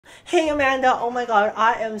Hey Amanda, oh my god,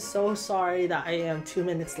 I am so sorry that I am 2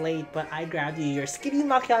 minutes late, but I grabbed you your skinny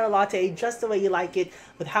macchiato latte just the way you like it,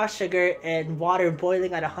 with house sugar and water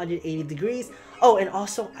boiling at 180 degrees. Oh, and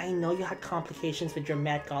also, I know you had complications with your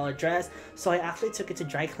Met Gala dress, so I actually took it to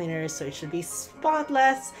dry cleaners, so it should be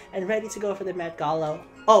spotless and ready to go for the Met Gala.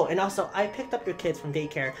 Oh, and also, I picked up your kids from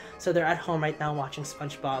daycare, so they're at home right now watching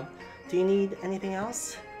SpongeBob. Do you need anything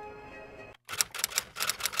else?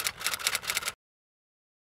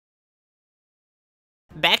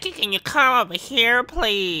 Becky, can you come over here,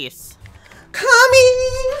 please?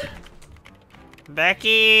 Coming!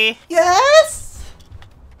 Becky! Yes?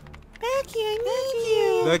 Becky, I need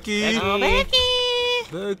you! Becky! Oh, Becky!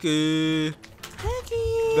 Becky!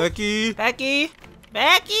 Becky! Becky! Becky!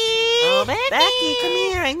 Becky! Oh, Becky! Becky, come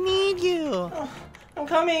here, I need you! Oh, I'm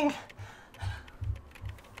coming.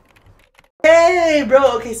 Hey,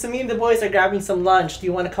 bro. Okay, so me and the boys are grabbing some lunch. Do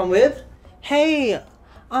you want to come with? Hey,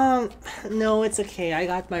 no, it's okay. I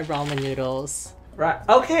got my ramen noodles. Right.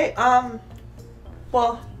 Okay,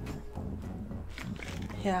 well,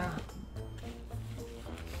 yeah.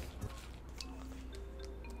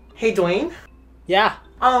 Hey, Dwayne? Yeah.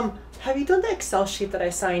 Have you done the Excel sheet that I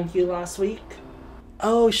signed you last week?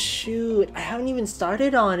 Oh, shoot. I haven't even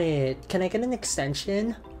started on it. Can I get an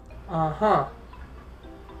extension? Uh-huh.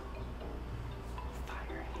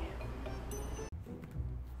 Fire him.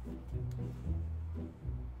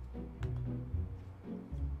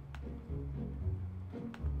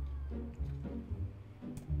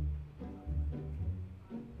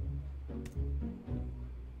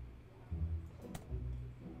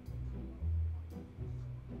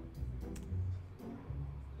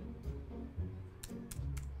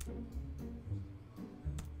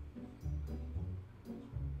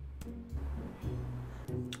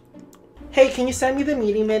 Hey, can you send me the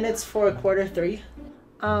meeting minutes for Q3?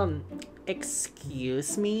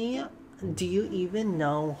 Excuse me? Do you even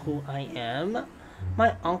know who I am?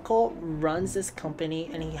 My uncle runs this company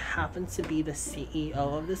and he happens to be the CEO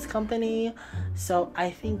of this company, so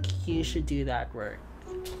I think you should do that work,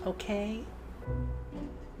 okay?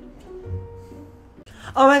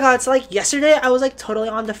 Oh my god, so like yesterday I was like totally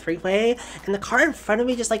on the freeway and the car in front of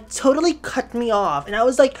me just like totally cut me off and I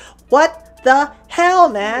was like, what the hell,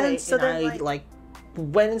 man? So then I like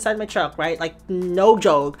went inside my truck, right? Like, no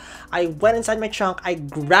joke. I went inside my trunk, I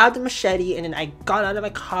grabbed a machete, and then I got out of my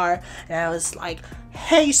car and I was like,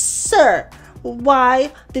 hey sir,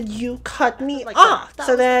 why did you cut me off?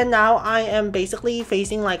 So then now I am basically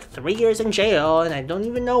facing like 3 years in jail and I don't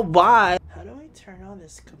even know why. How do I turn on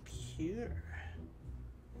this computer?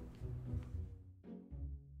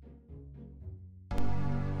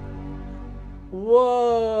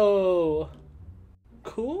 Whoa,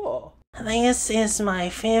 cool. This is my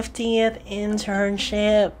 50th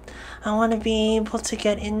internship. I want to be able to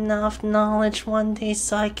get enough knowledge one day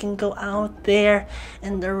so I can go out there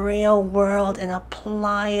in the real world and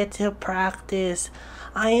apply it to practice.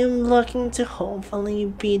 I am looking to hopefully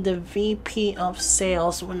be the VP of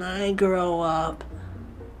sales when I grow up.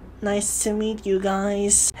 Nice to meet you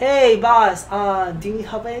guys. Hey boss, do you need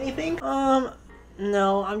help with anything?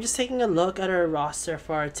 No, I'm just taking a look at our roster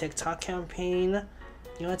for our TikTok campaign.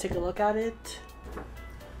 You want to take a look at it?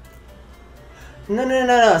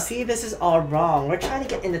 No. See, this is all wrong. We're trying to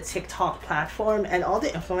get in the TikTok platform, and all the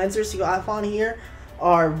influencers you have on here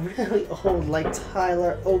are really old, like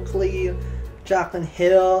Tyler Oakley, Jaclyn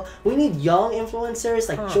Hill. We need young influencers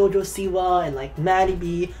like Jojo Siwa and like Maddie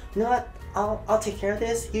B. You know what? I'll take care of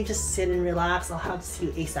this. You just sit and relax. I'll have to see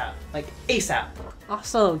you ASAP. Like ASAP.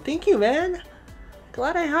 Awesome. Thank you, man.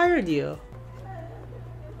 Glad I hired you.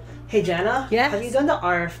 Hey Jana, yes? Have you done the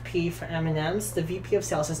RFP for M&M's? The VP of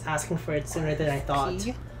Sales is asking for it sooner than I thought.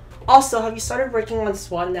 Also, have you started working on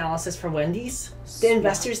SWOT analysis for Wendy's? The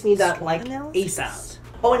investors need that like ASAP.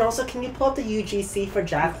 Oh, and also, can you pull up the UGC for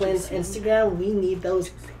Jacqueline's Instagram? We need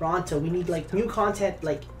those pronto. We need like new content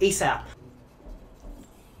like ASAP.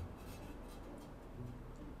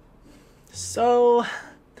 So,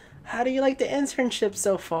 how do you like the internship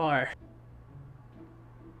so far?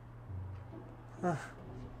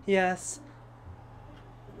 Yes.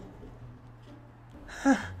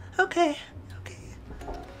 Okay.